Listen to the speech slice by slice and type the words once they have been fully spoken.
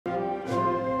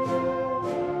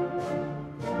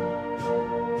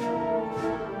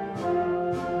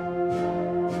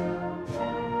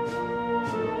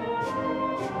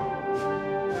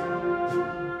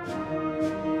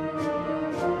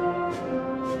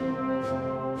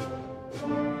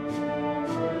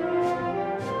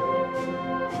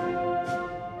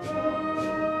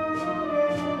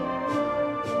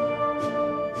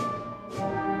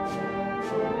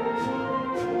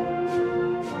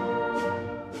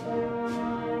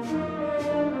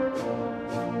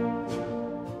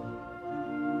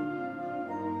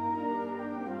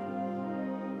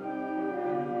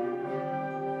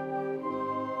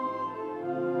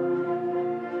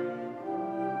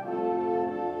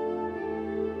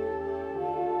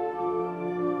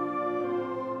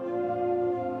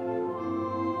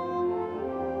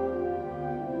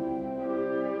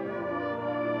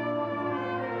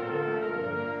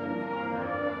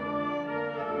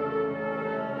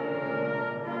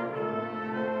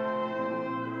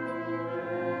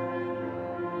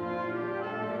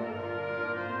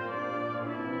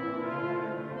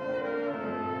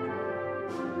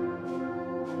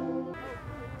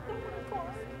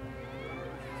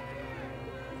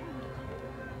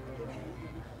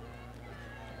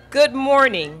Good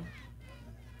morning.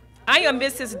 I am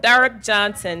Mrs. Derek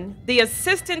Johnson, the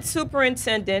Assistant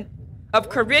Superintendent of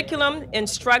Curriculum,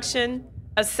 Instruction,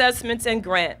 Assessments, and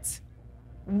Grants.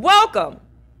 Welcome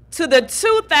to the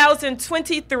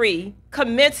 2023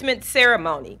 commencement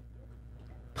ceremony.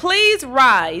 Please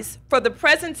rise for the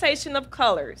presentation of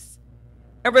colors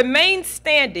and remain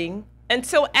standing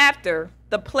until after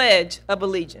the Pledge of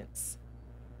Allegiance.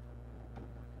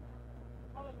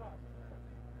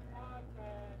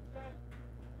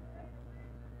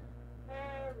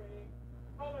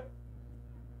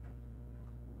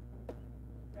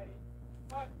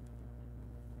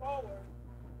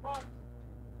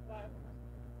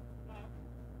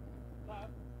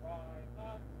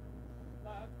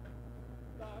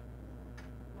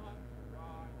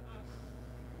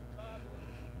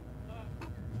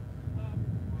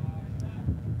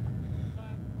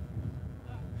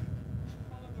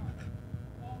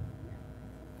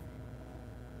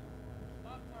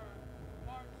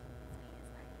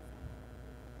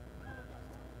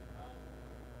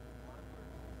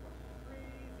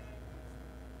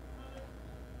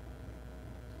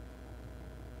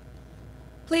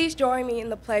 Please join me in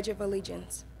the Pledge of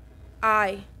Allegiance.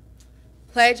 I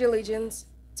pledge allegiance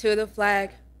to the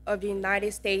flag of the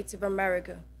United States of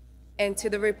America and to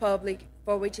the republic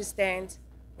for which it stands,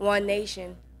 one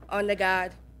nation, under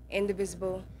God,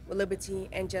 indivisible, with liberty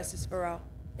and justice for all.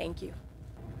 Thank you.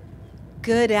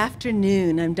 Good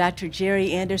afternoon. I'm Dr.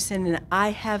 Jerry Anderson, and I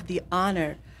have the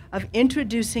honor of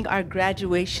introducing our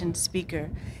graduation speaker.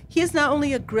 He is not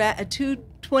only a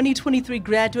 2023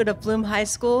 graduate of Bloom High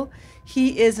School,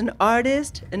 he is an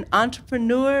artist, an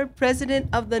entrepreneur, president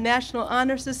of the National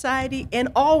Honor Society, and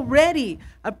already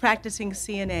a practicing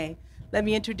CNA. Let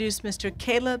me introduce Mr.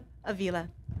 Caleb Avila.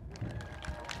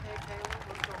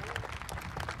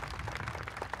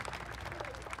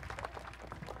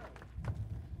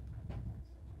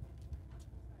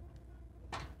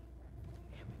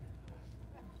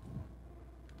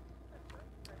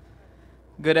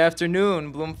 Good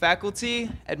afternoon, Bloom faculty,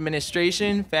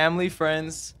 administration, family,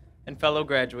 friends, and fellow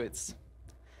graduates.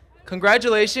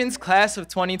 Congratulations, class of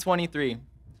 2023.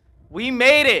 We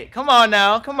made it. Come on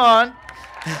now, come on.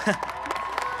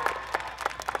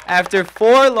 After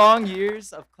 4 long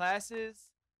years of classes,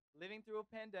 living through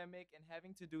a pandemic, and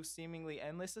having to do seemingly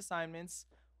endless assignments,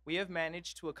 we have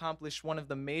managed to accomplish one of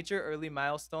the major early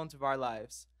milestones of our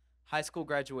lives, high school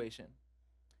graduation.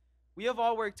 We have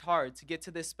all worked hard to get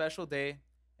to this special day,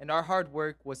 and our hard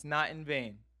work was not in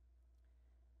vain.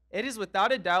 It is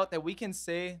without a doubt that we can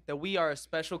say that we are a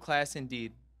special class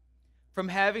indeed. From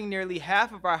having nearly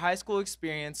half of our high school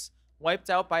experience wiped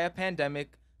out by a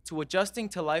pandemic, to adjusting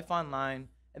to life online,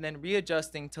 and then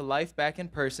readjusting to life back in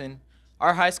person,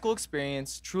 our high school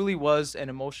experience truly was an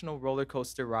emotional roller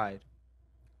coaster ride.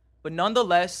 But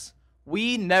nonetheless,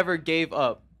 we never gave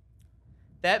up.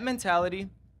 That mentality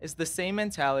is the same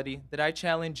mentality that I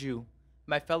challenge you,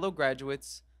 my fellow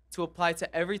graduates, to apply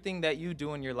to everything that you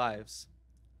do in your lives.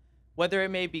 Whether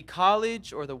it may be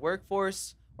college or the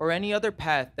workforce or any other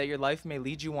path that your life may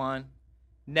lead you on,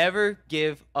 never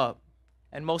give up.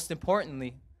 And most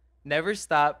importantly, never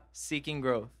stop seeking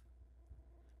growth.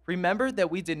 Remember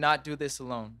that we did not do this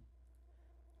alone.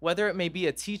 Whether it may be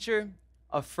a teacher,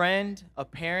 a friend, a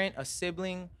parent, a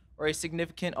sibling, or a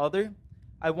significant other,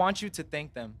 I want you to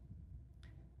thank them.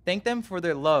 Thank them for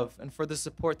their love and for the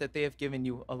support that they have given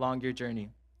you along your journey.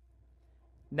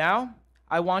 Now,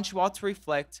 I want you all to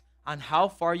reflect on how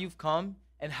far you've come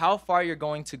and how far you're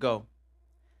going to go.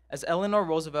 As Eleanor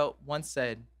Roosevelt once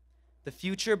said, "The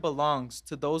future belongs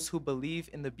to those who believe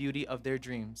in the beauty of their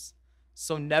dreams.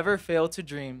 So never fail to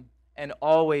dream and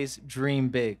always dream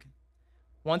big."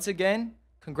 Once again,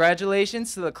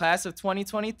 congratulations to the class of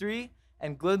 2023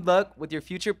 and good luck with your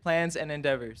future plans and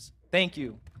endeavors. Thank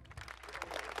you.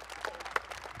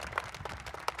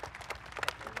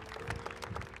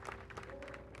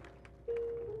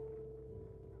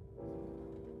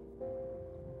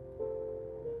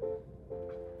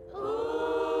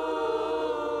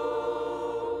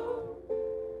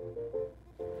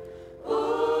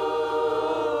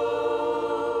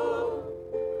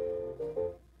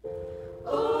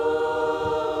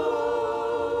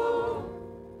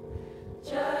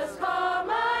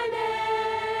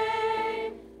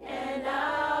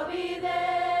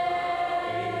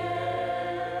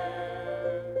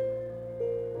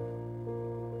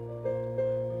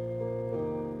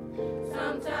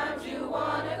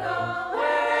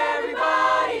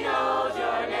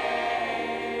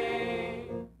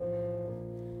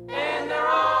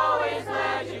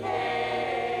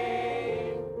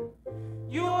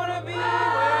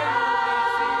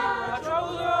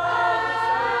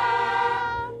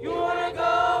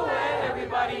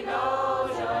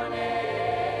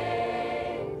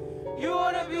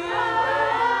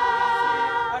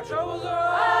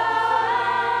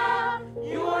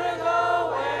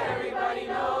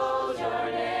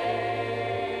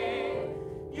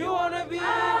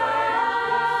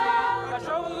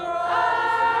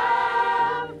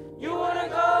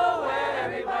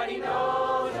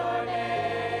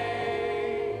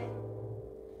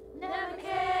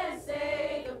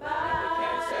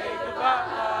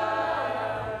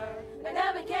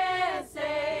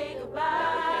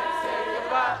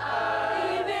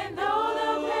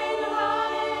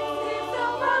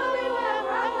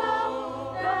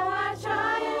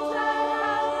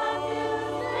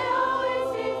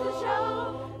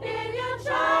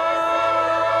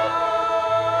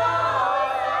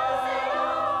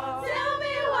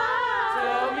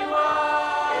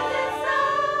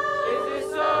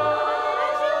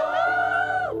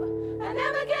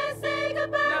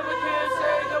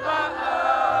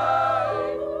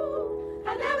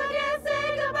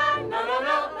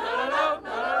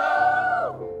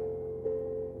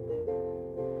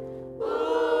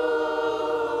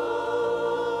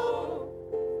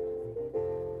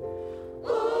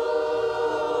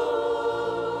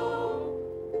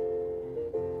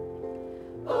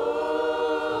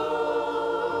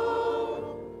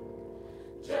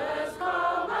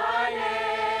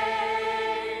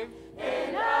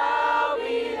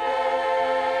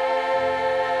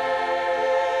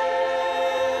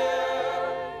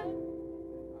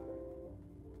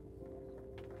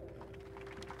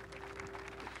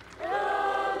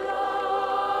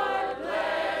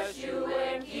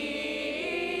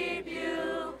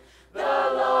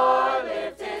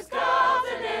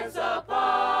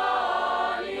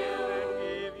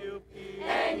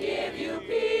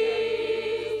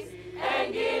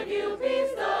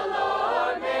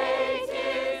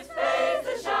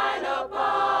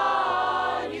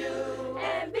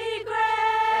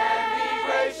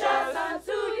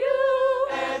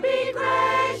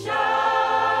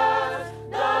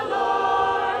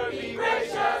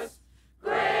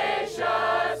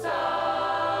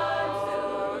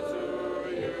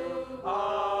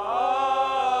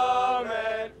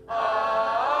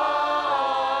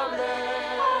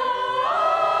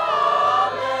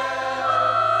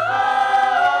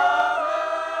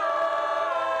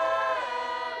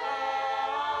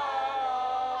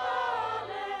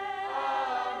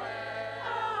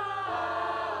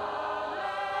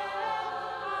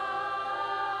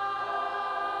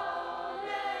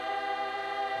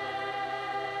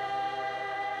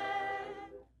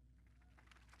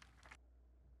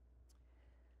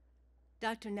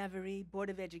 Dr. Navarre,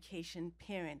 Board of Education,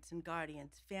 parents and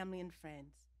guardians, family and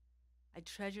friends, I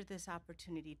treasure this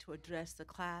opportunity to address the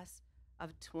class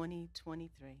of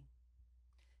 2023.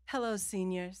 Hello,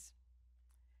 seniors.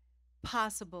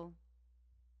 Possible.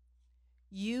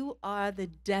 You are the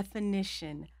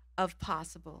definition of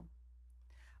possible.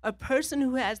 A person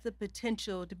who has the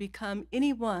potential to become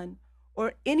anyone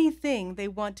or anything they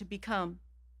want to become.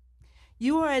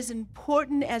 You are as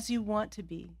important as you want to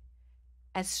be,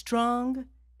 as strong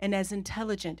and as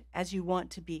intelligent as you want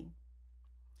to be.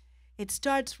 It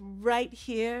starts right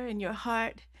here in your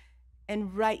heart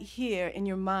and right here in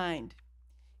your mind.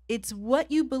 It's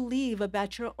what you believe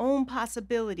about your own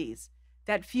possibilities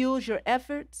that fuels your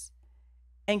efforts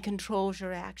and controls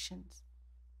your actions.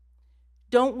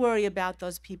 Don't worry about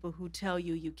those people who tell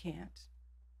you you can't.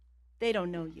 They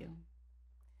don't know you.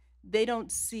 They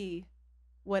don't see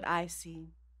what I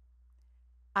see.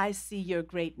 I see your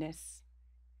greatness.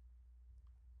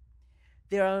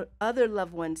 There are other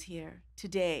loved ones here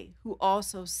today who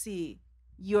also see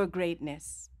your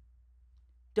greatness.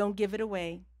 Don't give it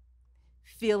away.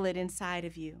 Feel it inside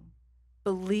of you.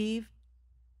 Believe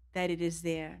that it is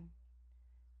there.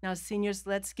 Now, seniors,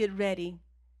 let's get ready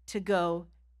to go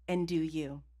and do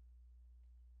you.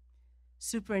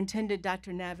 Superintendent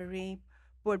Dr. Navarre,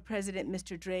 Board President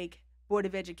Mr. Drake, Board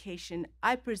of Education,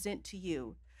 I present to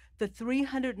you the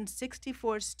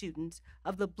 364 students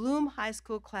of the Bloom High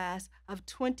School class of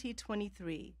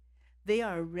 2023. They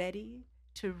are ready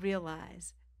to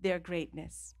realize their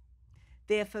greatness.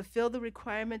 They have fulfilled the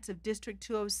requirements of District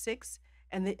 206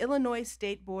 and the Illinois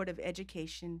State Board of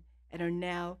Education and are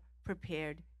now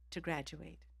prepared to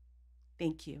graduate.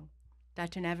 Thank you.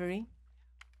 Dr. Navarre?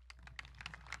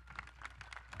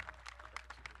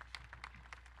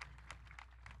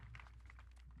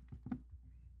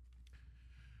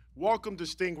 Welcome,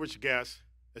 distinguished guests,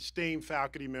 esteemed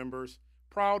faculty members,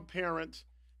 proud parents,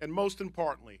 and most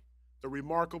importantly, the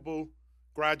remarkable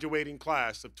graduating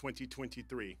class of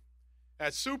 2023.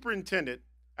 As superintendent,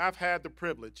 I've had the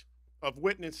privilege of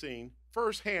witnessing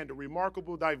firsthand the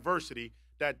remarkable diversity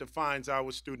that defines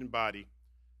our student body.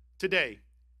 Today,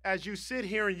 as you sit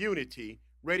here in unity,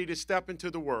 ready to step into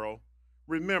the world,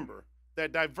 remember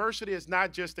that diversity is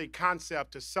not just a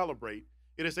concept to celebrate,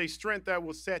 it is a strength that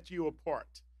will set you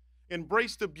apart.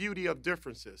 Embrace the beauty of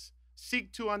differences,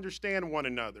 seek to understand one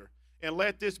another, and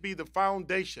let this be the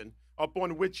foundation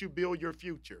upon which you build your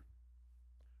future.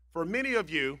 For many of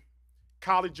you,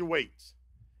 college awaits,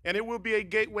 and it will be a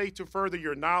gateway to further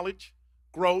your knowledge,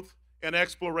 growth, and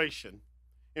exploration.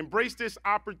 Embrace this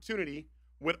opportunity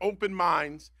with open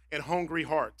minds and hungry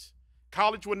hearts.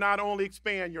 College will not only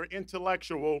expand your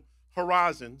intellectual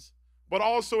horizons, but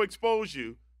also expose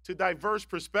you to diverse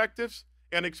perspectives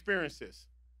and experiences.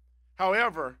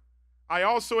 However, I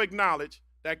also acknowledge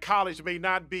that college may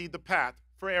not be the path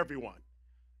for everyone.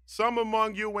 Some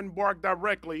among you embark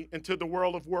directly into the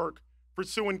world of work,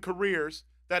 pursuing careers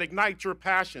that ignite your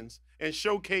passions and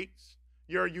showcase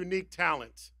your unique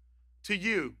talents. To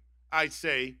you, I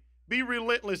say, be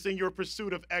relentless in your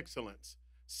pursuit of excellence.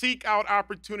 Seek out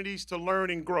opportunities to learn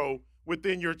and grow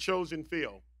within your chosen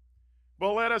field.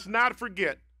 But let us not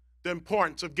forget the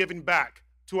importance of giving back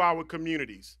to our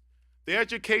communities. The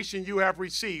education you have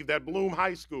received at Bloom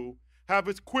High School have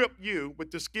equipped you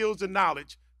with the skills and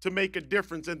knowledge to make a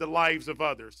difference in the lives of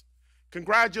others.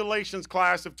 Congratulations,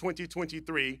 class of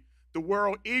 2023. The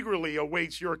world eagerly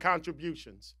awaits your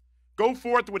contributions. Go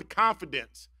forth with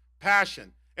confidence,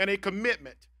 passion, and a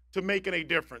commitment to making a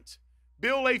difference.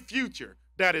 Build a future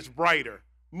that is brighter,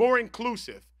 more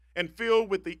inclusive, and filled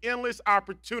with the endless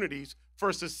opportunities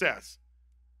for success.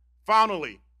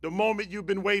 Finally, the moment you've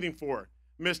been waiting for,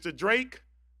 Mr. Drake,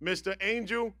 Mr.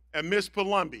 Angel, and Ms.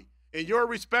 Palumbi, in your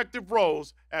respective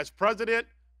roles as President,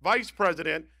 Vice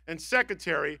President, and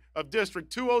Secretary of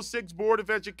District 206 Board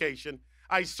of Education,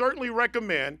 I certainly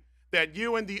recommend that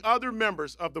you and the other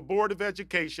members of the Board of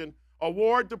Education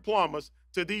award diplomas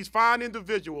to these fine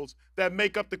individuals that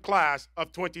make up the class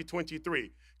of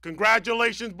 2023.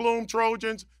 Congratulations, Bloom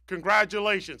Trojans.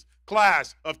 Congratulations,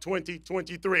 class of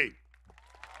 2023.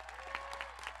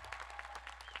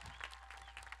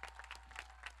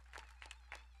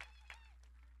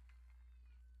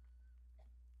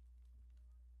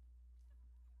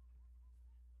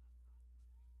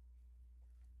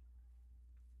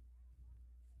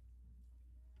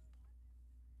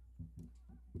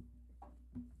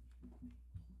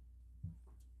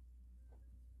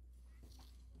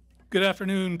 Good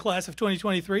afternoon, class of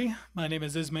 2023. My name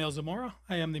is Ismail Zamora.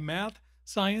 I am the Math,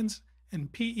 Science, and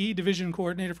PE Division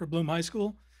Coordinator for Bloom High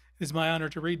School. It is my honor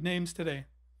to read names today.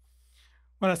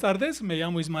 Buenas tardes, me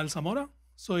llamo Ismael Zamora.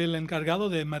 Soy el encargado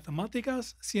de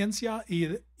matemáticas, ciencia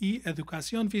y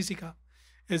educación física.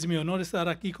 Es mi honor estar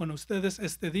aquí con ustedes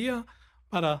este día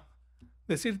para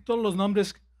decir todos los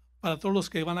nombres para todos los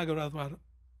que van a graduar.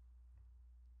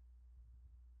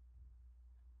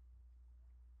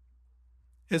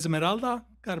 Esmeralda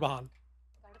Carvajal.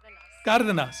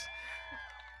 Cárdenas.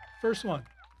 First one.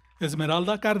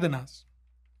 Esmeralda Cárdenas.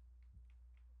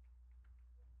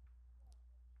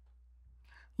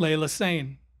 Layla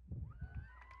Sane.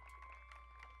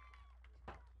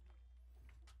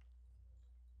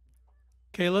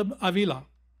 Caleb Avila.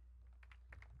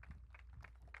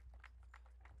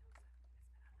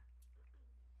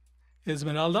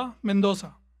 Esmeralda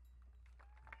Mendoza.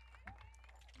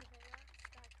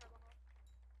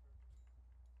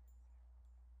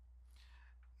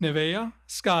 Nevea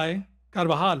Sky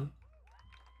Carvajal.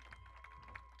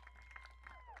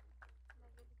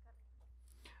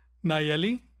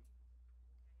 Nayeli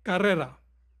Carrera.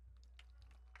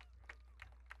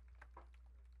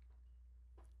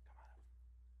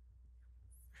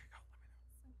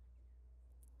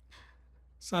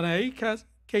 Sanae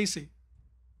Casey.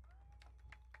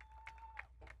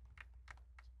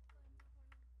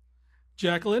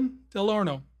 Jacqueline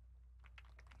Delorno.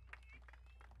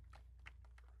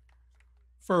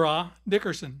 Farah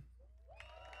Dickerson.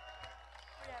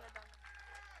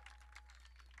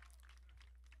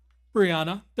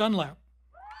 Brianna Dunlap.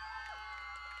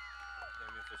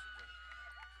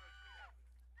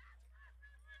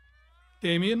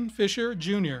 Damian Fisher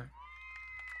Jr.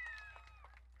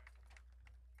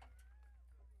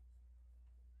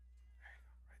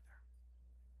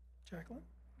 Jacqueline.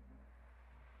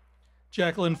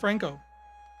 Jacqueline Franco.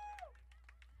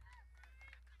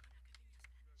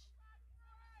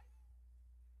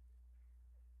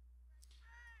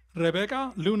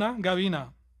 Rebecca Luna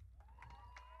Gavina.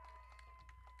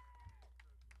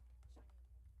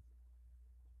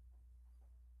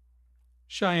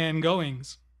 Cheyenne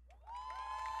Goings.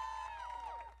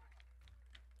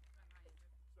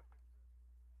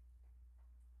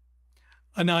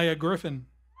 Anaya Griffin.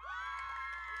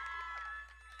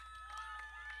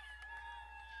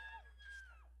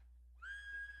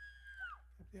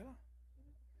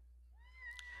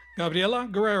 Gabriela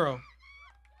Guerrero.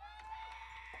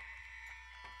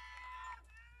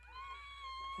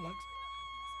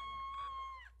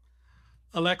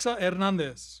 Alexa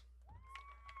Hernandez.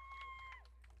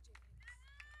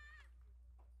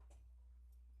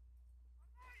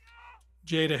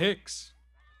 Jada Hicks.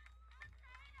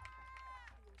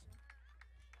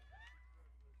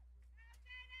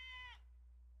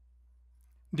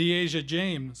 Deasia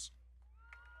James.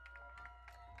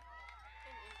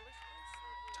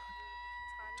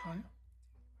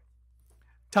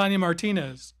 Tanya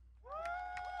Martinez.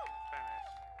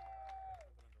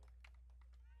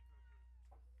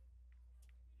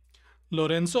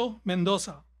 Lorenzo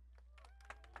Mendoza.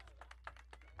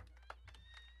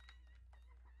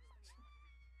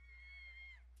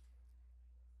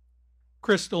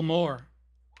 Crystal Moore.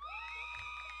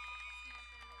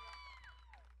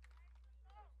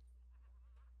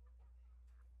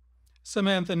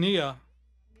 Samantha Neela.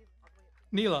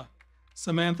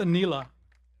 Samantha Neela.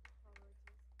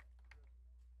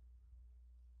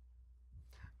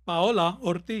 Paola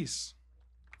Ortiz.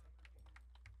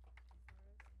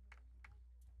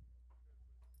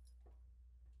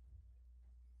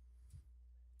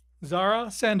 Zara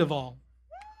Sandoval.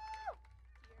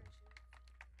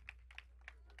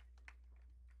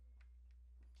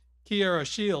 Kiara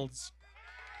Shields.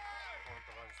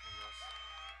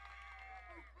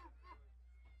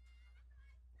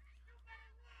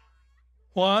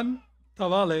 Juan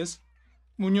Tavales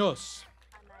Muñoz.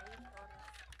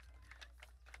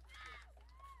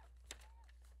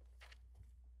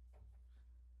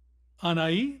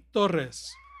 Anaí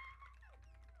Torres.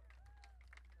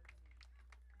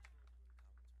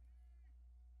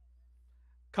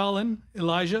 Colin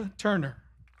Elijah Turner.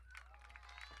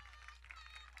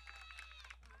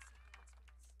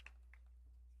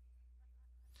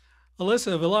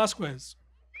 Alyssa Velasquez.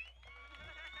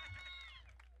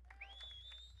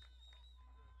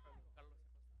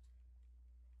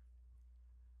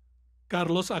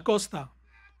 Carlos Acosta.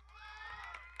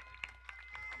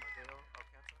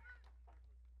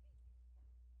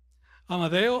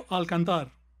 Amadeo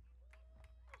Alcantar.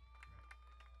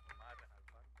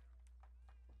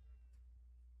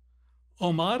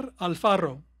 Omar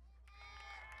Alfaro.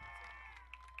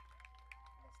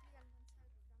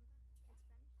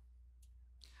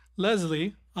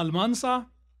 Leslie Almanza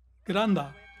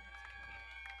Granda.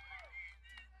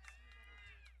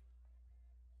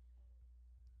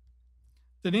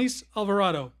 Denise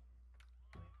Alvarado.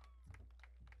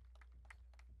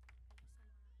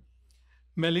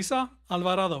 Melissa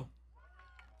Alvarado.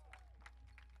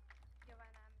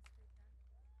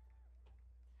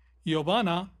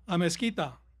 Giovanna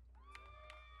Amezquita.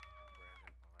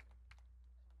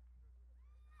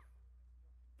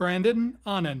 Brandon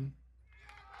Anen.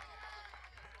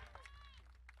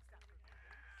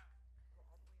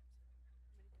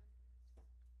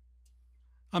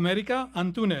 America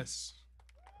Antunes.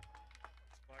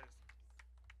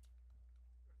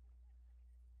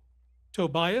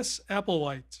 Tobias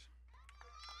Applewhite.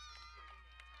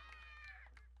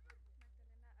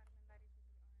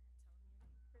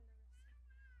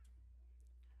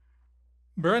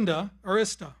 Brenda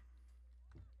Arista.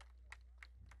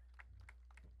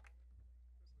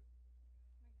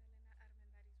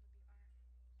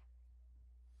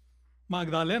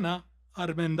 Magdalena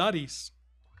Armendariz.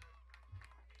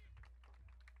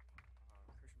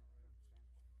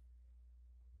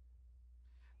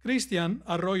 Cristian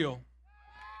Arroyo.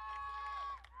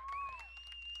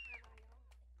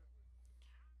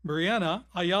 Brianna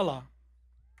Ayala.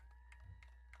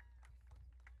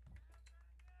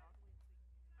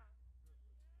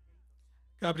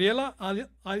 Gabriela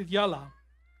Ayala.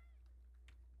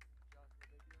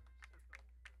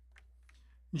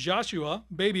 Joshua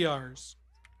Babyars.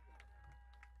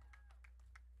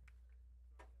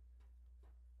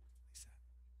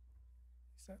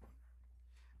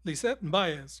 Lisette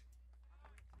Baez.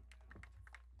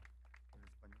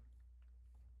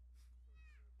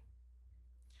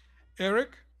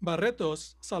 Eric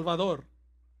Barretos Salvador.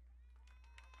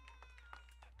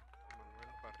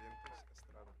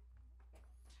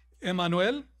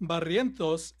 Emanuel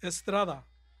Barrientos Estrada.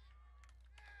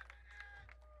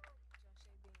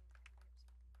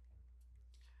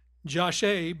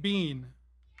 Joshe Bean.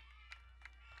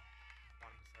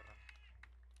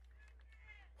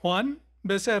 Juan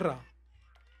Becerra.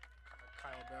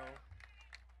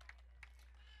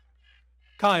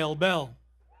 Kyle Bell.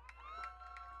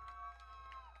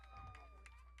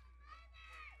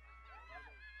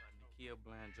 Nikia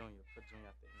Bland Jr. Put Jr.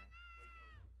 at the end.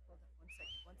 Hold on,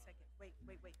 one second. Wait.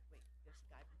 There's a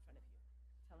guy in front of you.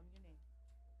 Tell him your name.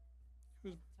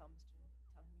 Tell him your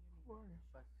name.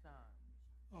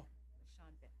 Oh.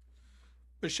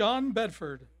 Bashan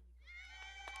Bedford. Bashan Bedford.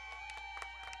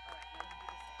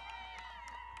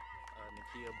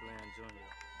 Nikia Bland Jr.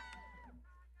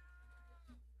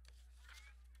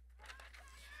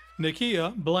 Nikia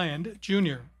Bland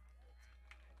Jr.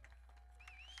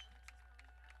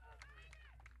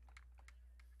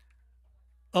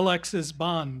 Alexis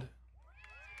Bond.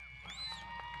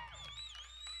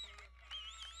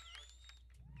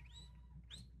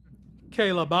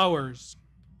 Kayla Bowers.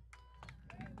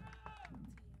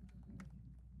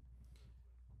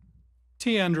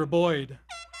 Tiandra Boyd.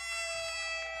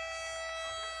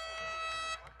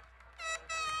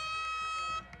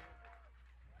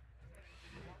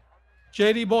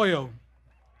 JD Boyo.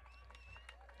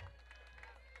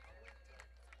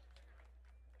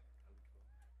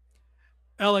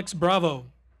 Alex Bravo.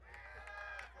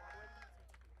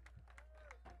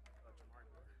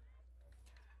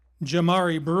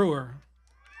 Jamari Brewer.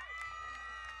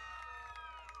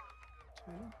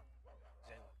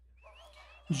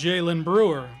 Jalen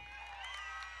Brewer.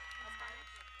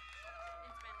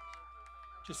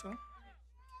 Giselle?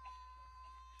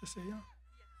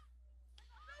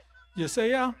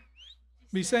 Yesenia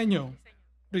Briseño.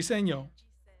 Briseño.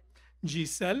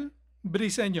 Giselle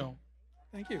Briseño.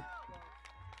 Thank you.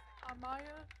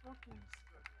 Amaya Brookins.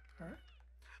 All right.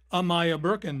 Amaya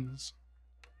Brookins.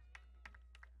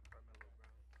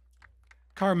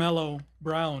 Carmelo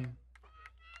Brown.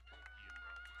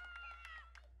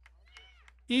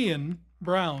 Ian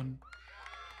Brown.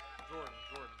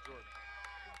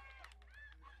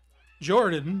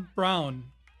 Jordan Brown.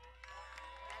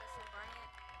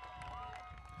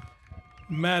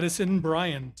 Madison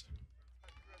Bryant.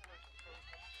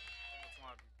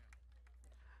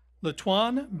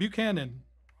 Latuan Buchanan.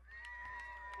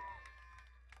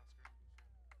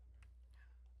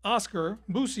 Oscar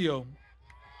Busio.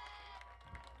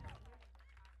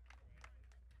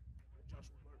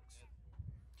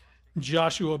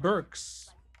 Joshua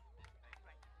Burks.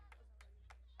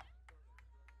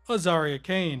 Azaria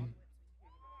Kane.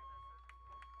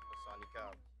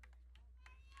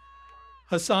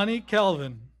 Hassani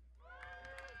Calvin.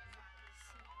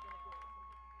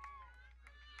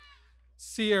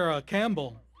 Sierra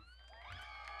Campbell.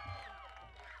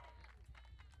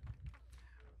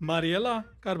 Mariela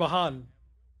Carvajal.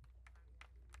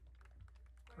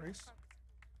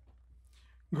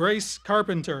 Grace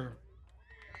Carpenter.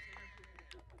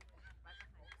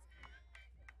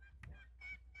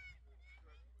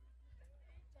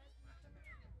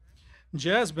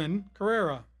 Jasmine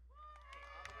Carrera.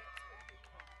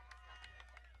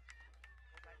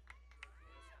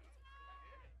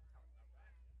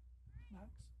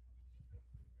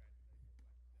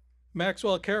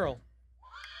 Maxwell Carroll.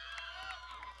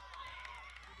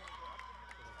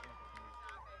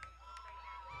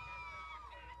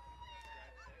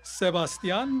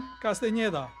 Sebastián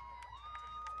Castañeda.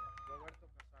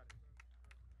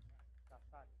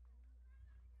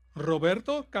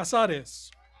 Roberto Casares.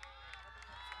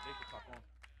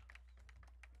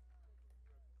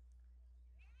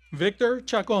 Victor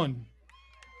Chacón.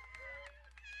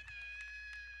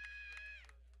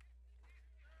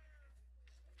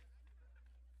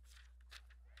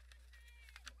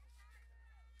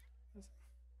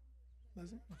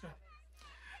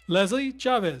 Leslie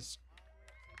Chavez.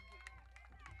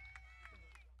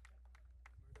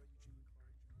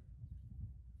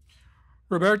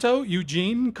 Roberto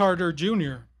Eugene Carter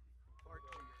Jr.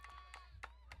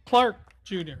 Clark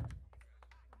Jr.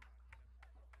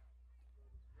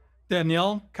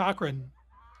 Danielle Cochran.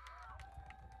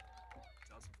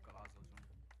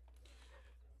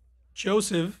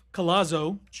 Joseph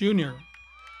Colazo Jr.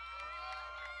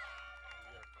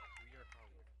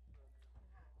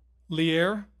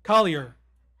 Lear Collier.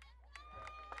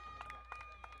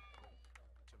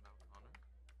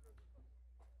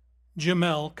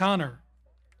 Jamel Connor.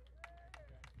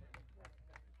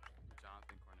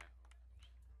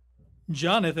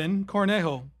 Jonathan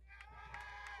Cornejo.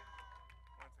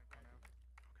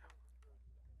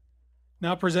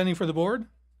 Now presenting for the board,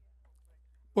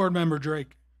 Board Member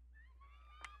Drake.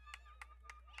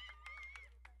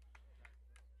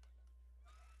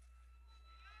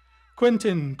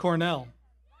 Quentin Cornell.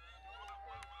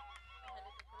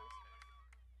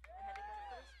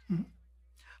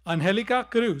 Angelica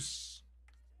Cruz.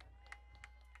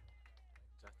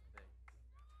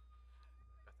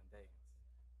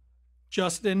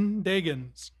 Justin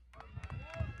Dagans.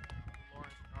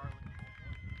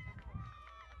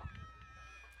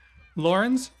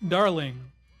 Lawrence Darling.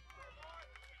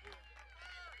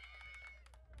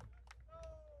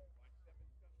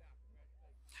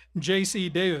 J.C.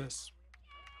 Davis.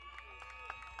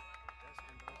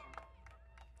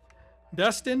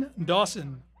 Destin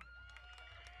Dawson.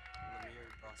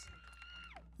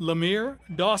 Lemire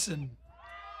Dawson.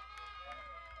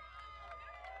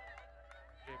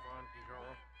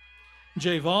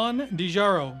 Javon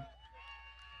DiJaro.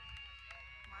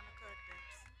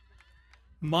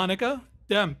 Monica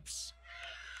Demps.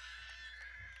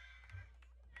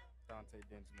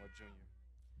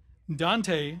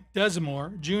 Dante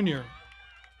Desmore Jr.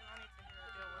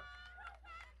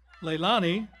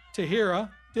 Leilani Tahira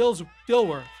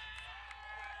Dilworth.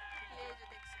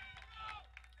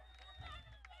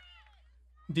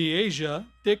 Deasia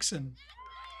Dixon.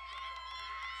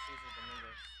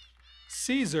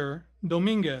 Caesar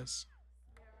Dominguez.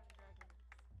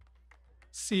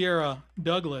 Sierra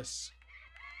Douglas.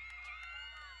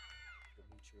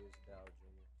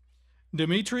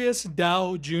 Demetrius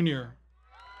Dow Jr.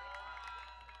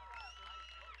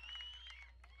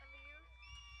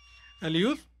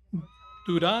 Eliud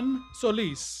Duran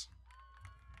Solis.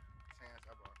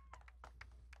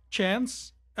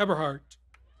 Chance Eberhardt.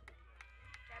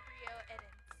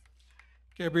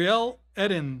 Gabrielle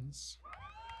Edens.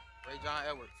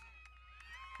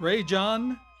 Ray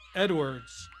John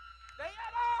Edwards.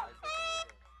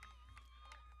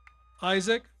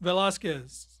 Isaac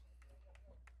Velasquez.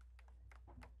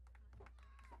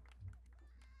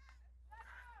 Let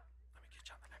me get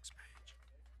you on the next page.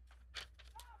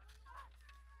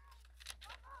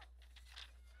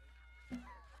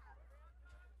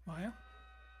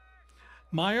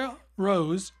 Maya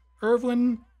Rose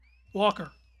Irwin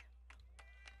Walker.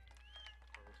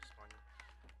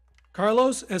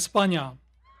 Carlos España.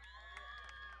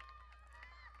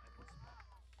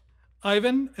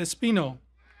 Ivan Espino.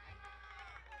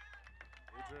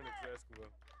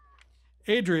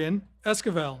 Adrian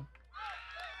Esquivel.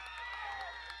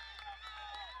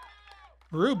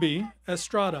 Ruby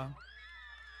Estrada.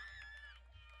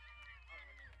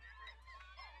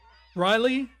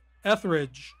 Riley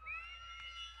Etheridge.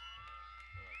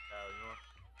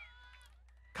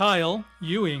 Kyle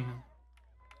Ewing.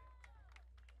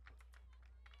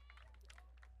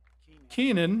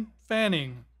 Keenan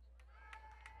Fanning.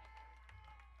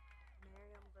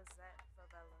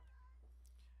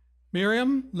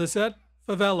 Miriam Lisette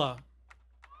Favela.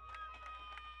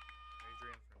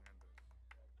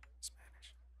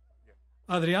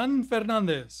 Adrian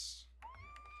Fernandez.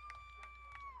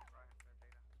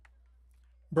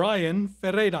 Brian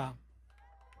Ferreira.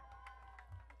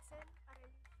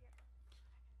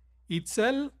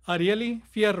 Itzel Arieli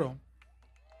Fierro.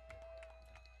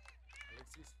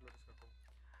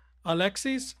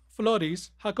 Alexis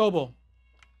Flores Jacobo.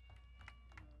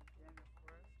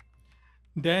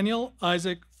 Daniel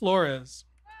Isaac Flores.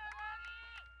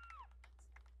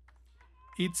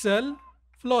 Itzel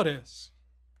Flores.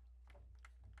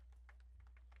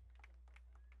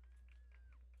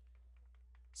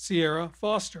 Sierra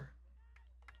Foster.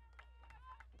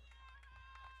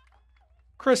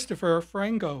 Christopher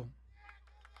Franco.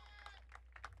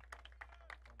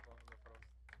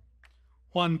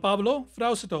 Juan Pablo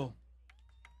Frausto.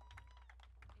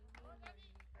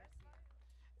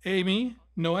 Amy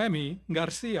Noemi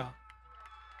Garcia.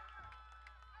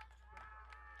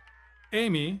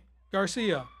 Amy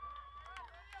Garcia.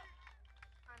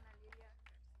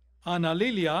 Ana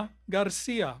Lilia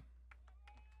Garcia.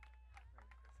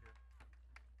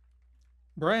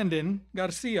 Brandon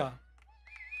Garcia.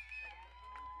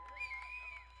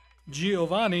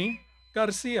 Giovanni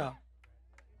Garcia.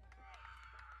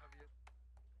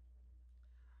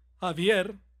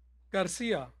 Javier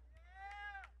Garcia.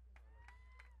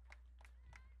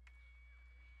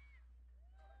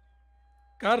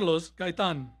 Carlos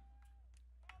Gaitan.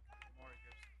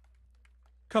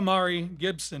 Kamari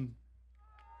Gibson.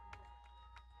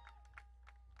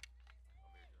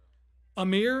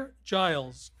 Amir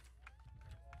Giles.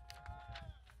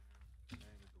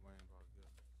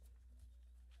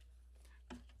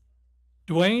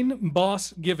 Dwayne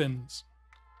Boss Givens.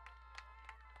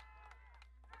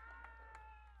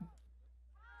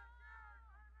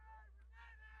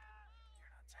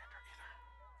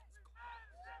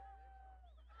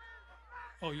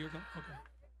 Oh, you're going? Okay.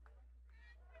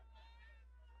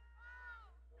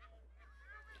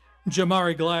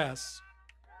 Jamari Glass.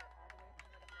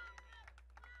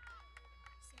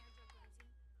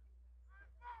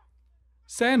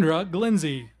 Sandra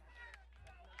Glindsey.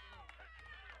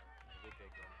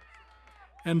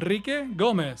 Enrique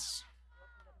Gomez.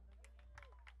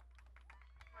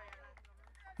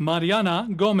 Mariana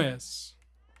Gomez.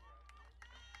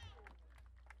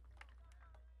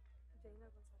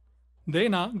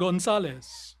 Dana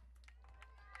Gonzalez.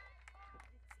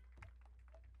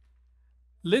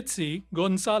 Litzy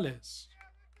Gonzalez.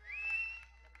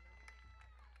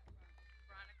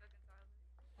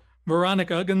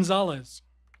 Veronica Gonzalez.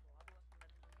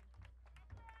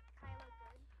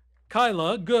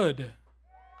 Kyla Good.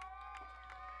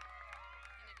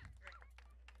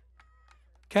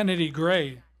 Kennedy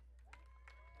Gray.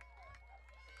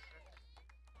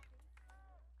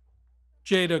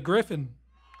 Jada Griffin.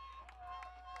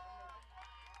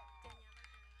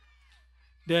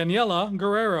 Daniela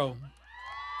Guerrero.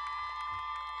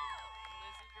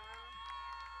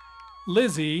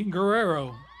 Lizzie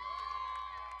Guerrero.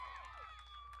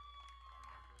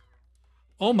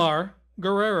 Omar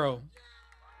Guerrero.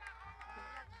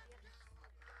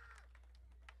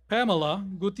 Pamela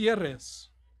Gutierrez.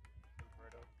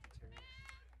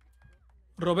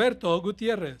 Roberto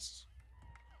Gutierrez.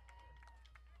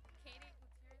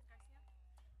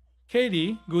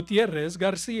 Katie Gutierrez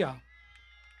Garcia.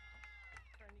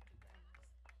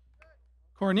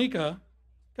 Cornica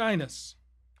Guinness.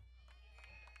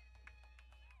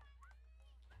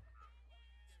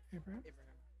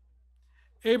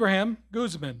 Abraham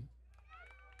Guzman.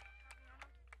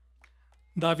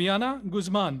 Daviana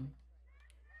Guzman.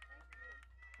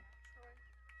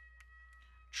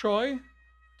 Troy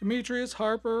Demetrius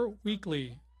Harper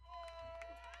Weekly.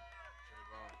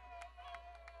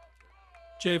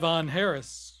 Javon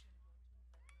Harris.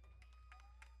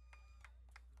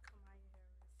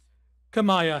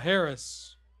 Kamaya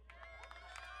Harris.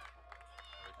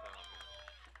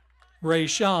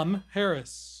 Raysham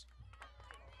Harris.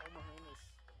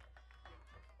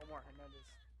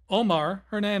 Omar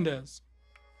Hernandez.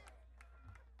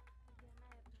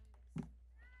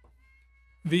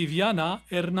 Viviana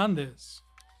Hernandez.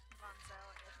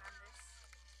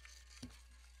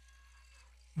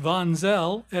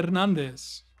 Vanzel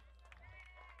Hernandez.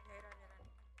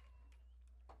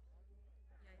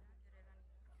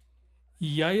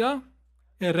 Yaya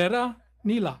Herrera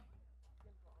Nila.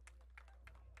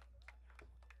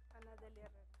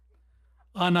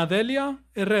 Anadelia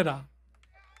Herrera.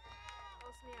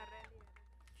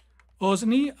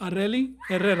 Osni Areli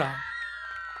Herrera.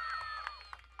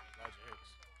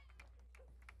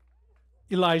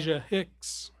 Elijah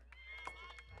Hicks.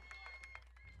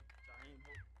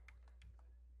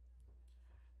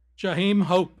 Jaheim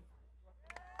Hope.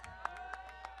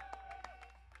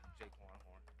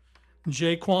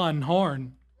 Jaquan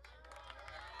Horn.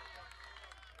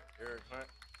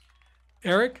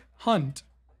 Eric Hunt.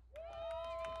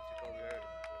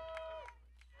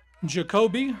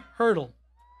 Jacoby Hurdle.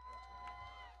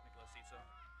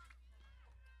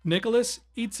 Nicholas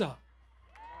Itza.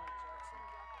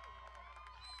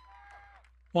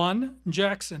 Juan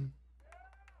Jackson.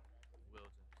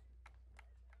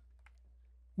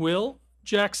 Will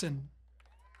Jackson.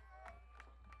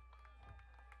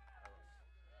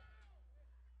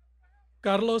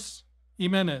 Carlos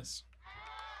Jimenez.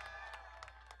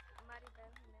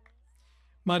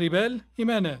 Maribel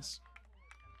Jimenez.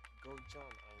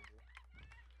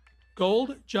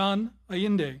 Gold John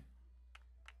Allende.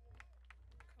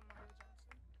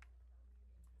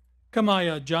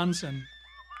 Kamaya Johnson.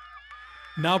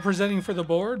 Now presenting for the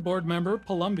board, board member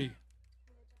Palumbi.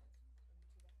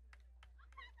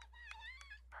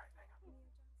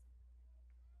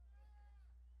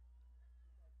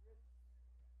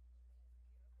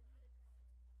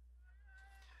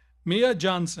 Mia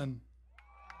Johnson.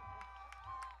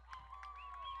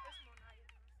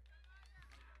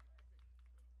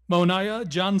 Monaya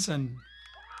Johnson.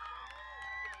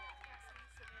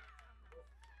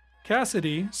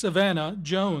 Cassidy Savannah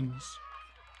Jones.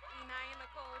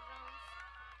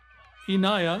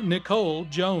 Inaya Nicole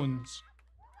Jones.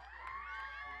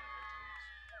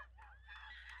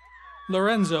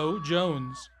 Lorenzo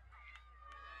Jones.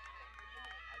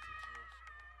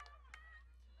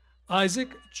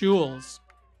 Isaac Jules.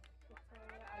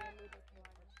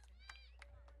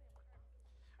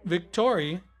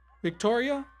 Victoria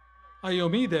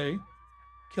Ayomide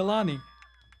Kilani.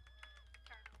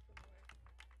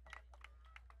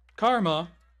 Karma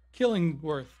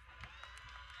Killingworth.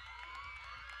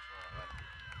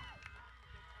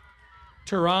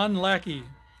 Tehran Lackey.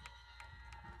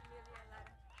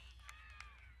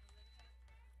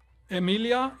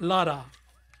 Emilia Lara.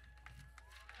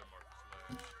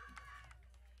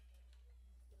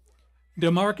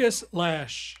 DeMarcus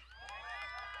Lash.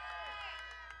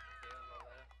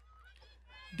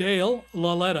 Dale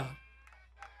Laletta.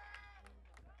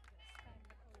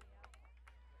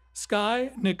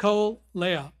 Sky Nicole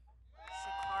Lea.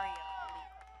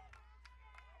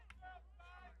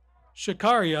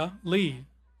 Shakaria Lee.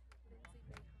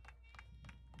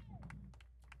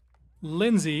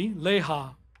 Lindsay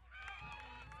Leha.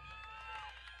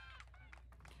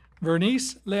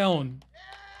 Vernice Leon.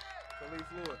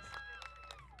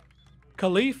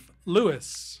 Khalif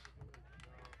Lewis.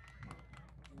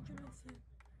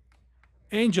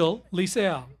 Angel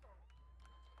Lisea.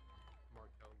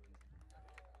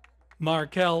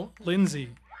 Markel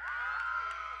Lindsay.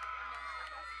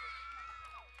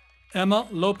 Emma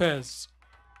Lopez.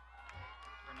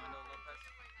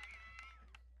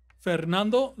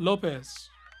 Fernando Lopez.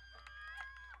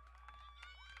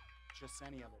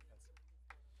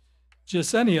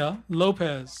 Jasenia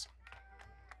Lopez.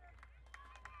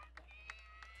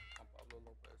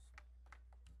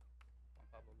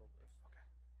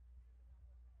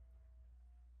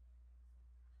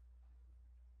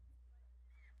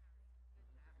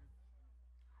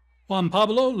 Juan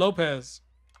Pablo Lopez.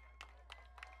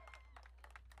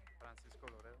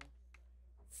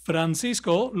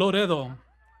 Francisco Loredo.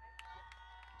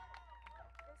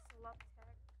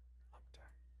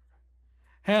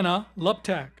 Hannah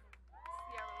Luptak.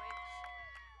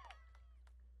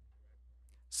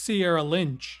 Sierra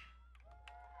Lynch.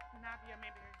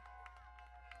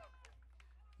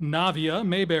 Navia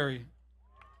Mayberry.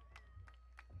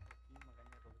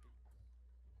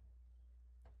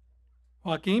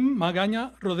 Joaquim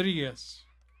Magaña Rodriguez.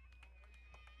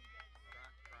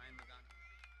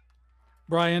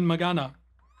 Brian Magana.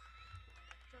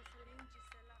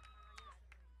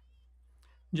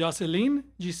 Jocelyn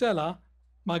Gisela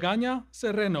Magaña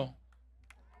Serreno.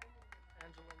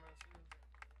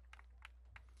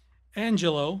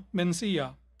 Angelo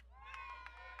Mencia.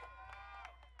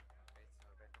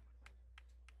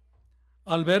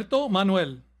 Alberto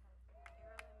Manuel.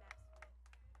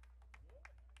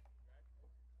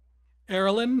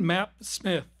 Erilyn Mapp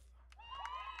Smith.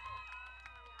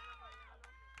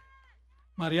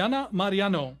 Mariana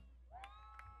Mariano.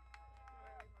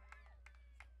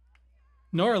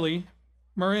 Norley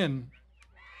Marin.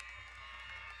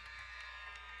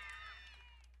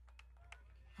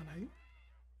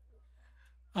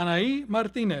 Anaí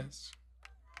Martinez.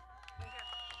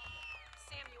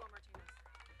 Samuel Martinez.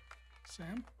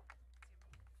 Sam.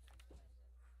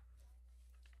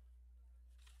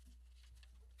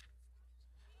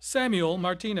 Samuel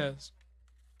Martinez.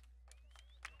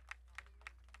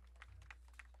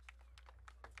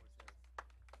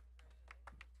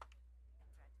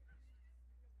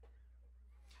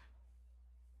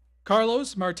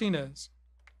 Carlos Martinez.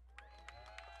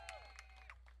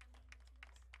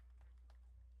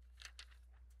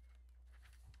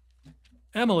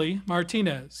 Emily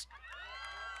Martinez.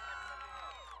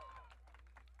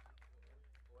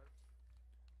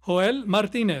 Joel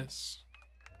Martinez.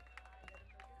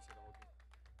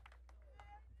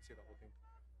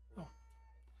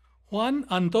 Juan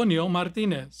Antonio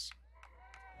Martinez.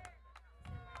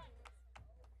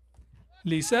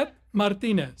 Lisette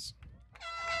Martinez.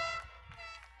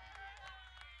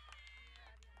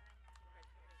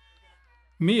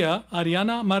 Mia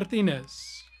Ariana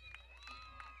Martinez.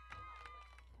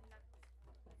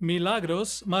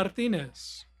 Milagros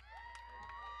Martinez.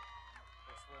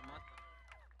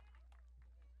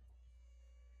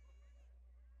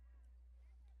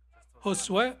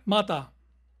 Josué Mata.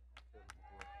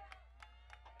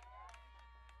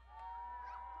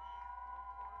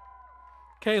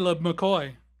 Caleb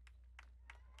McCoy.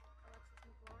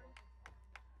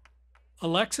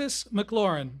 Alexis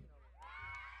McLaurin.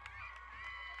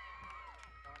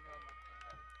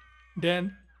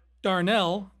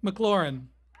 Darnell McLaurin.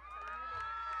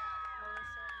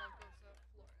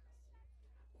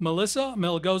 Melissa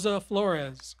Melgoza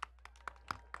Flores.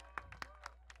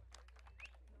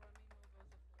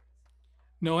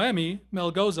 Noemi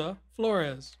Melgoza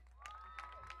Flores.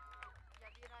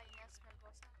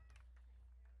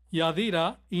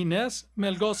 Yadira Inés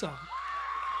Melgoza.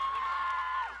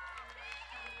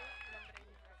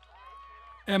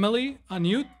 Emily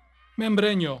Anut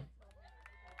Membreño.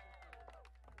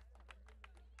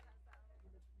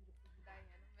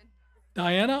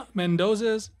 Diana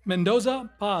Mendoza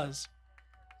Paz.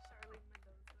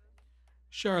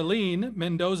 Charlene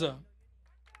Mendoza.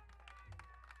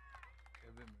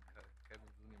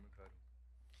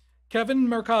 Kevin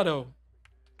Mercado.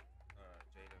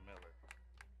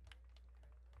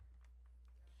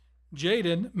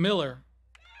 Jaden Miller.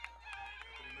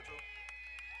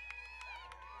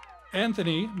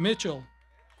 Anthony Mitchell.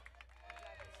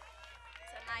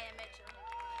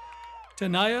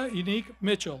 Tanaya Unique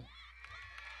Mitchell.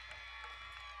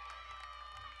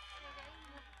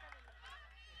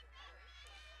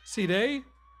 Cide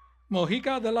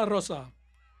Mojica de la Rosa.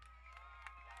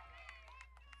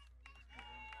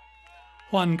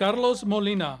 Juan Carlos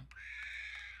Molina.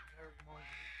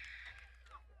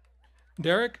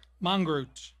 Derek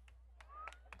Mangroot.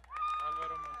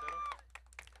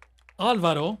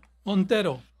 Álvaro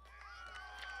Montero.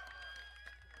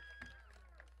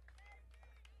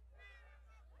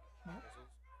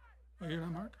 Oh, you're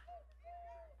not Mark?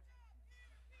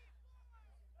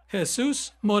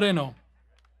 Jesus Moreno.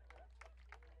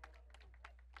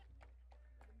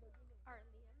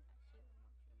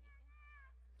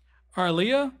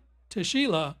 Arlia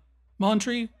Teshila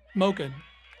Montri Moken.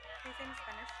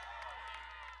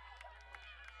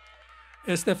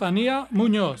 Estefania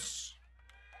Muñoz.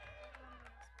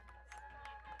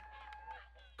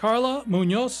 Carla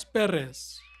Muñoz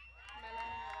Perez.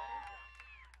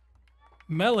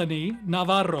 Melanie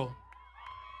Navarro.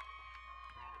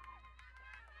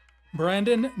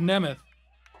 Brandon Nemeth.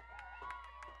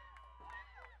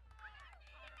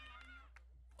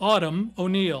 Autumn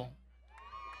O'Neill.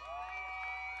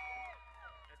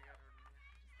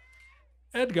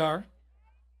 Edgar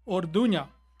Orduña.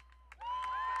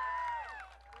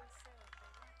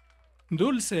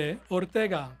 Dulce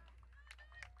Ortega.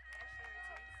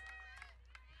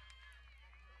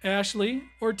 Ashley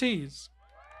Ortiz.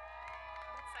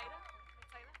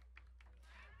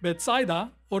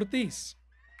 Betsaida Ortiz.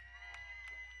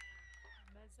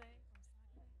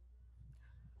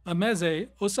 Ameze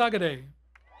Osagade.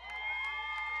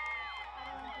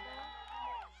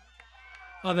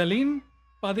 Adeline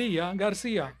Padilla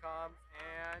Garcia.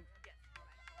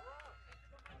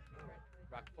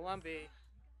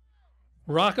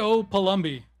 Rocco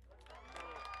Palumbi.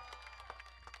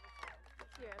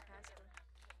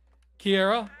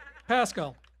 Kiera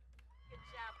Pascal.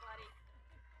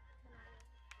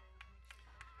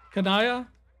 Kanaya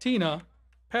Tina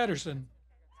Patterson.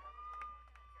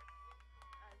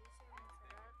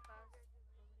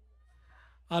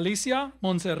 Alicia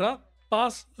Montserrat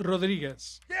Paz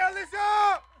Rodriguez. Yeah,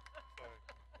 Alicia!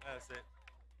 That's it.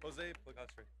 Jose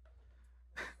Pelcastre.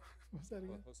 What's that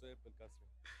again? Jose Pelcastre.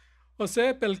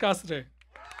 Jose Pelcastre.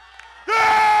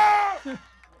 Yeah!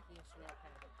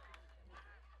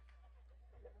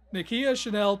 Nikia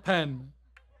Chanel Penn.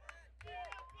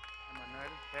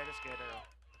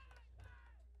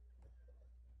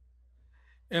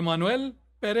 Emmanuel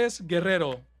Perez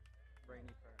Guerrero.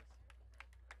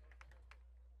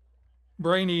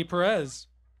 Brainy Perez.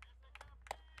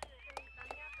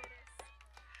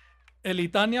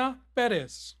 Elitania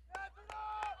Perez.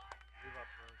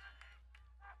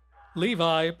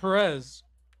 Levi Perez.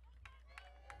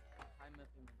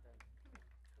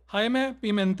 Jaime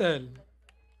Pimentel.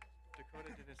 Dakota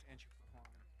did this intro for Juan.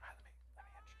 Let me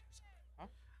introduce him. Huh? Okay.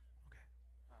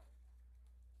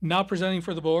 Now presenting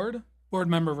for the board, Board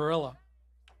Member Varela.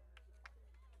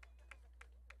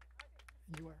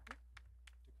 You are?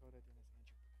 Dakota did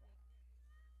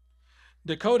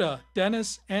Dakota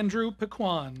Dennis Andrew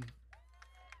Pequan.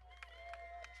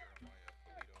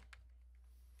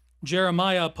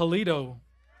 Jeremiah Polito.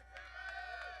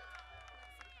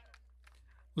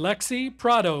 Lexi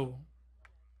Prado.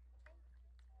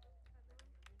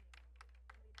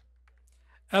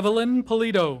 Evelyn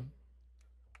Polito.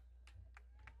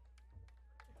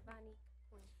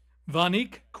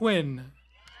 Vanique Quinn.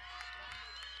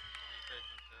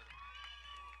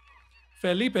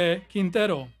 Felipe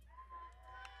Quintero.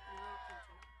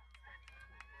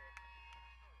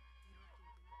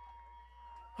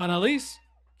 Annalise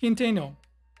Quintino.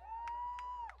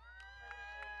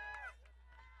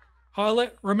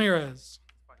 Harlot Ramirez.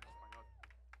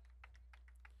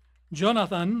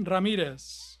 Jonathan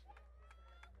Ramirez.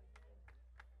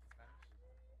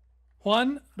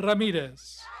 Juan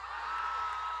Ramirez.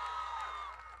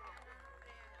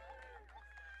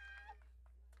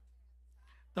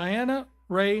 Diana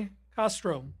Ray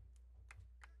Castro.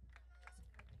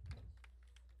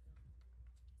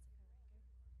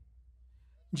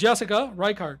 Jessica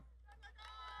Reichart.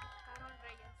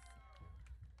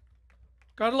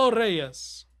 Carlo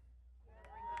Reyes.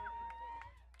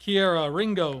 Kiera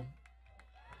Ringo.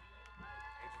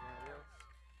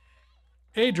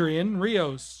 Adrian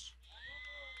Rios.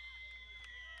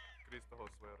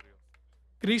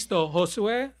 Cristo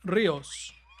Josue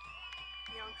Rios.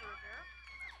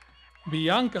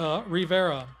 Bianca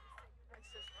Rivera.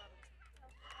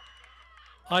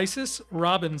 Isis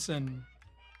Robinson.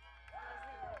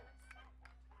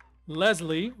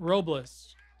 Leslie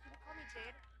Robles.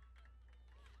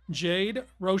 Jade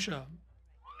Rocha.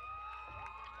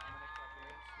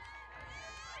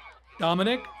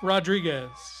 Dominic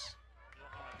Rodriguez.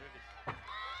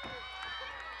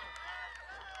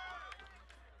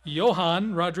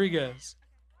 Johan Rodriguez.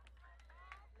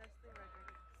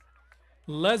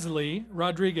 Leslie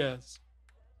Rodriguez.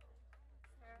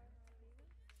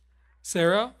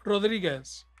 Sarah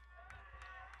Rodriguez.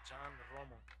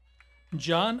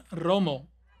 John Romo.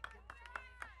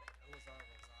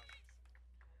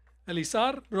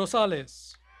 Elizar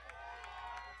Rosales.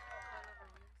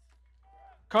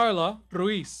 Carla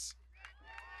Ruiz.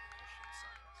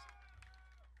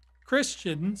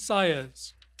 Christian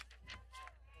Saez.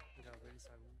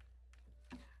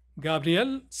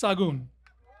 Gabriel Sagun.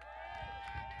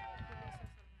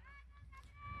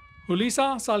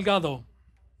 Julisa Salgado.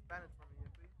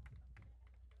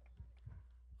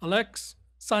 Alex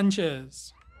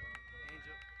Sanchez.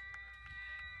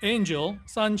 Angel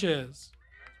Sanchez.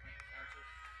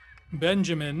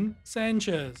 Benjamin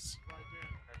Sanchez.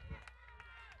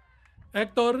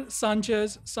 Hector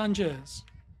Sanchez Sanchez.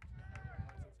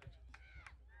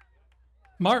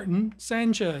 Martin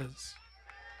Sanchez.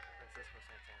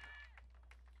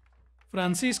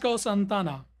 Francisco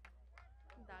Santana.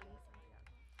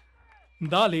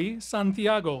 Dali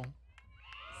Santiago.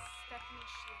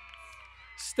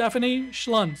 Stephanie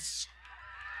Schluntz.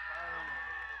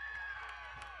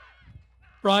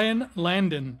 Brian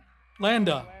Landon.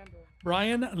 Landa.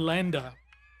 Brian Landa.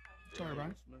 Sorry,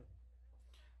 Brian.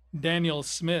 Daniel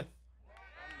Smith.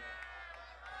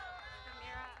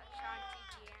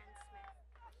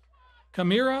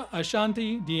 Kamira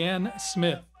Ashanti Deanne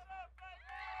Smith.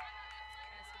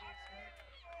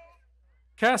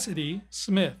 Cassidy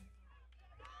Smith.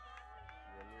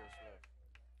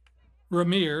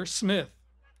 Ramir Smith.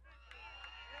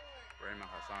 Raymond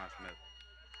Hassan Smith.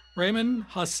 Raymond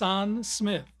Hassan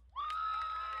Smith.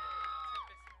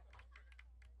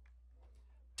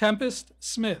 Tempest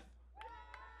Smith.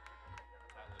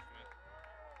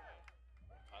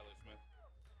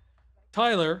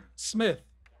 Tyler Smith.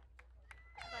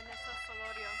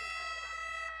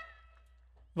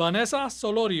 Vanessa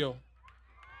Solorio.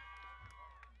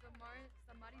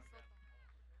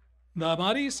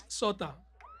 Damaris Sota.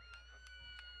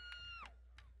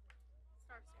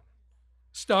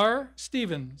 Star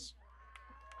Stevens.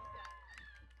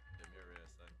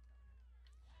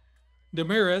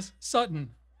 Demiris Sutton.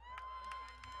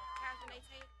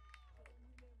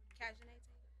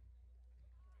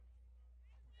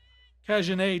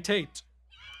 Kajane Tate.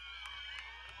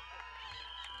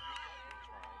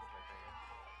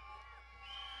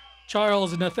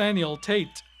 Charles Nathaniel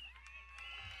Tate.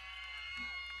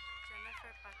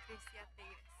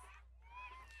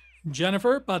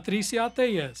 Jennifer Patricia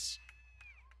Telles.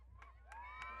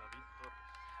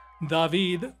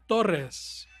 David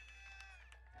Torres.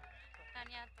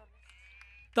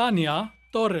 Tania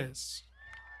Torres.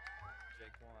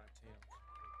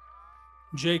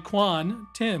 Jaquan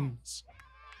Timms.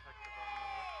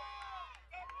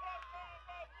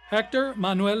 Hector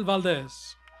Manuel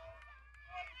Valdez.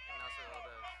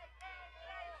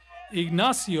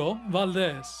 Ignacio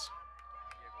Valdez.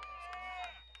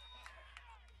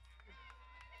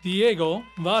 Diego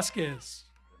Vázquez.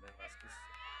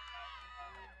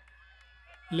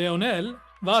 Leonel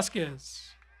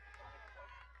Vázquez.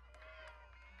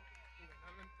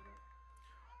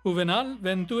 Juvenal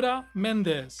Ventura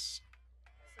Méndez.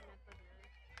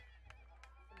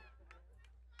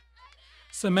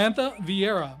 Samantha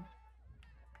Vieira.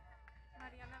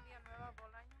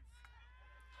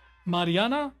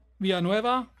 Mariana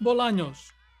Villanueva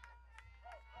Bolaños.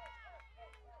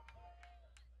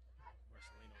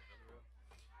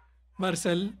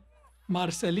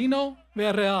 Marcelino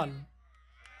Villarreal.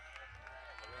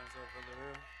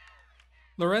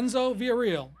 Lorenzo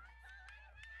Villarreal.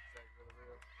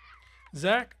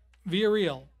 Zach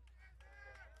Villarreal.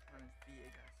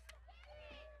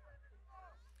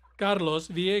 Carlos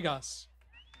Villegas.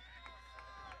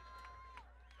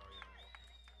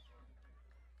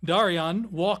 Darian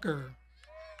Walker.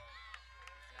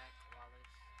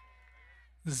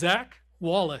 Zach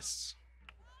Wallace.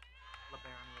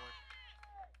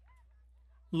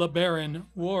 LeBaron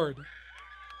Ward.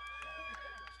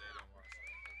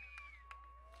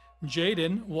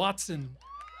 Jaden Watson.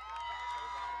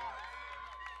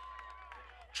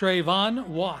 Trayvon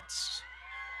Watts.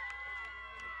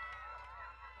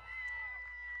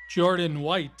 Jordan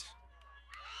White.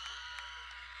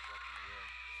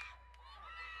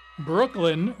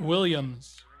 Brooklyn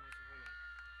Williams.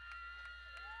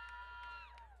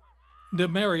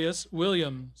 Demarius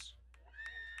Williams.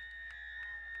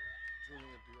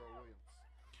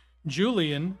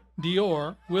 Julian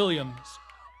Dior Williams.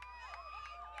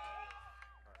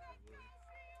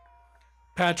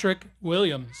 Patrick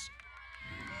Williams.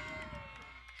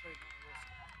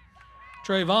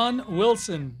 Trayvon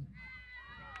Wilson.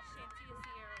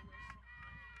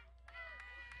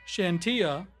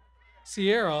 Shantia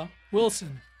Sierra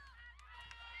Wilson.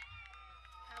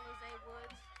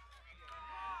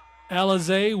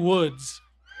 Alize Woods.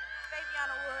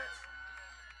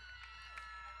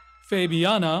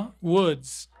 Fabiana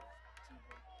Woods.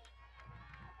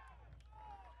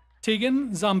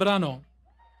 Tegan Zambrano.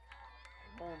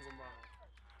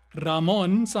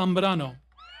 Ramon Zambrano.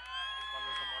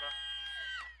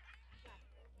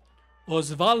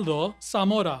 Osvaldo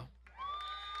Zamora.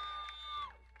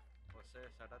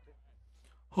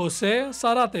 Jose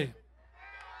Zarate.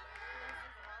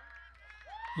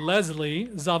 Leslie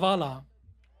Zavala.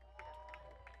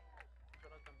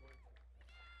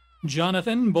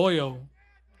 Jonathan Boyo.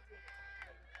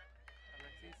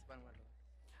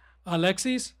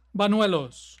 Alexis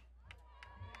Banuelos.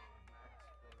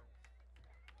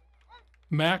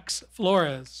 Max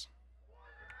Flores.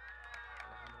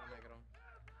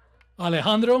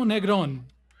 Alejandro Negron.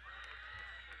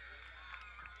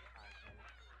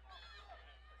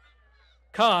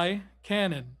 Kai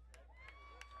Cannon.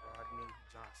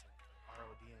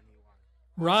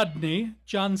 Rodney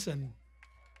Johnson.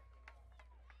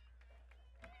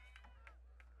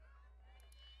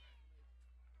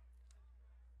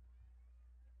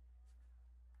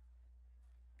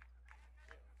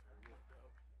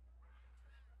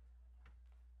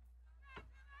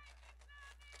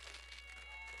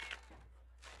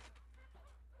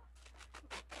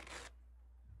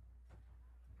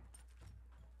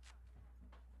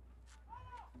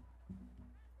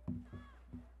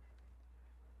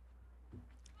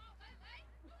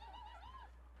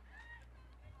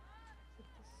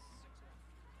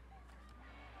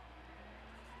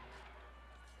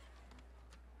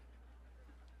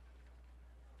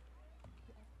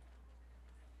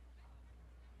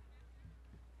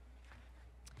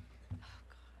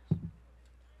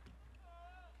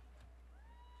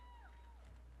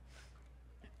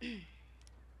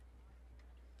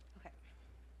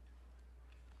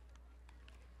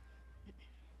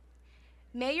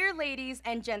 Mayor, ladies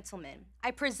and gentlemen,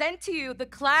 I present to you the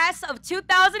class of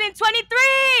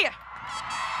 2023!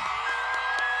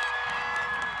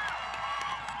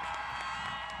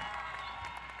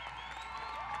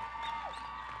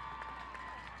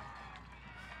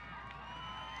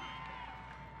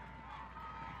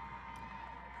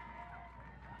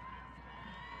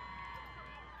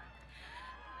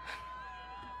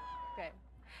 Okay.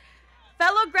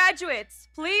 Fellow graduates,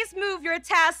 please move your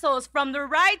tassels from the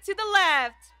right to the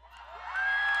left.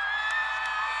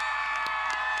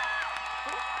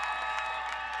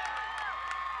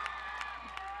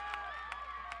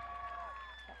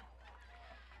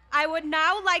 I would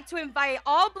now like to invite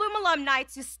all Bloom alumni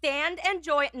to stand and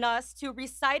join us to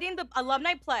reciting the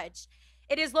alumni pledge.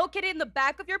 It is located in the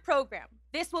back of your program.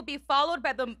 This will be followed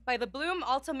by the Bloom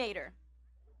Altimeter.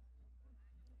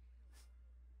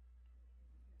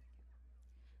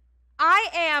 I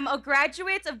am a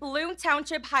graduate of Bloom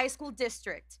Township High School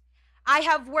District. I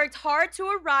have worked hard to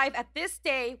arrive at this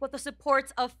day with the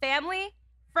support of family,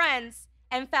 friends,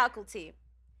 and faculty.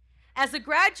 As a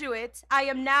graduate, I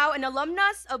am now an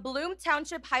alumnus of Bloom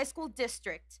Township High School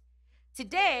District.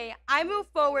 Today, I move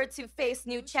forward to face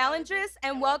new challenges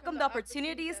and welcome the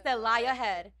opportunities that lie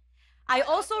ahead. I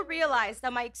also realize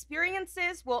that my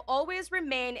experiences will always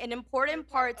remain an important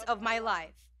part of my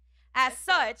life. As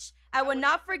such, I will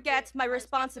not forget my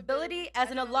responsibility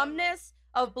as an alumnus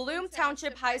of Bloom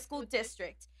Township High School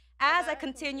District as I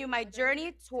continue my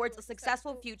journey towards a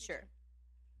successful future.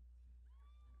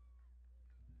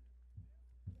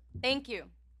 Thank you.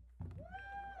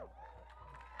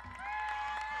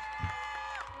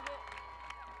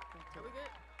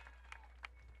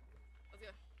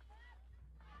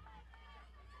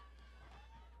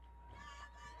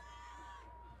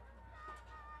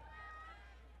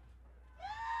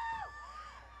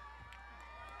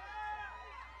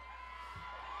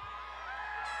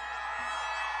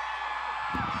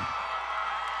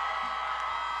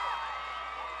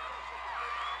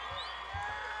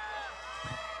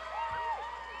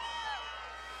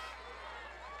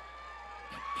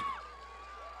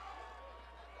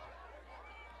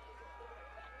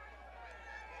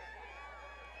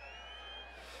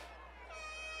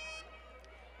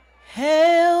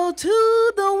 Hail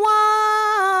to the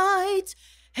white,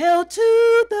 hail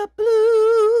to the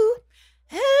blue,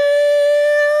 hail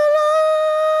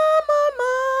alma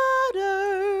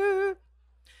mater,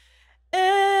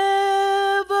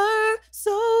 ever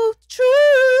so true.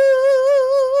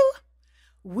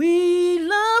 We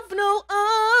love no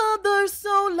other,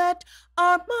 so let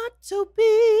our motto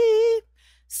be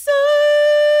service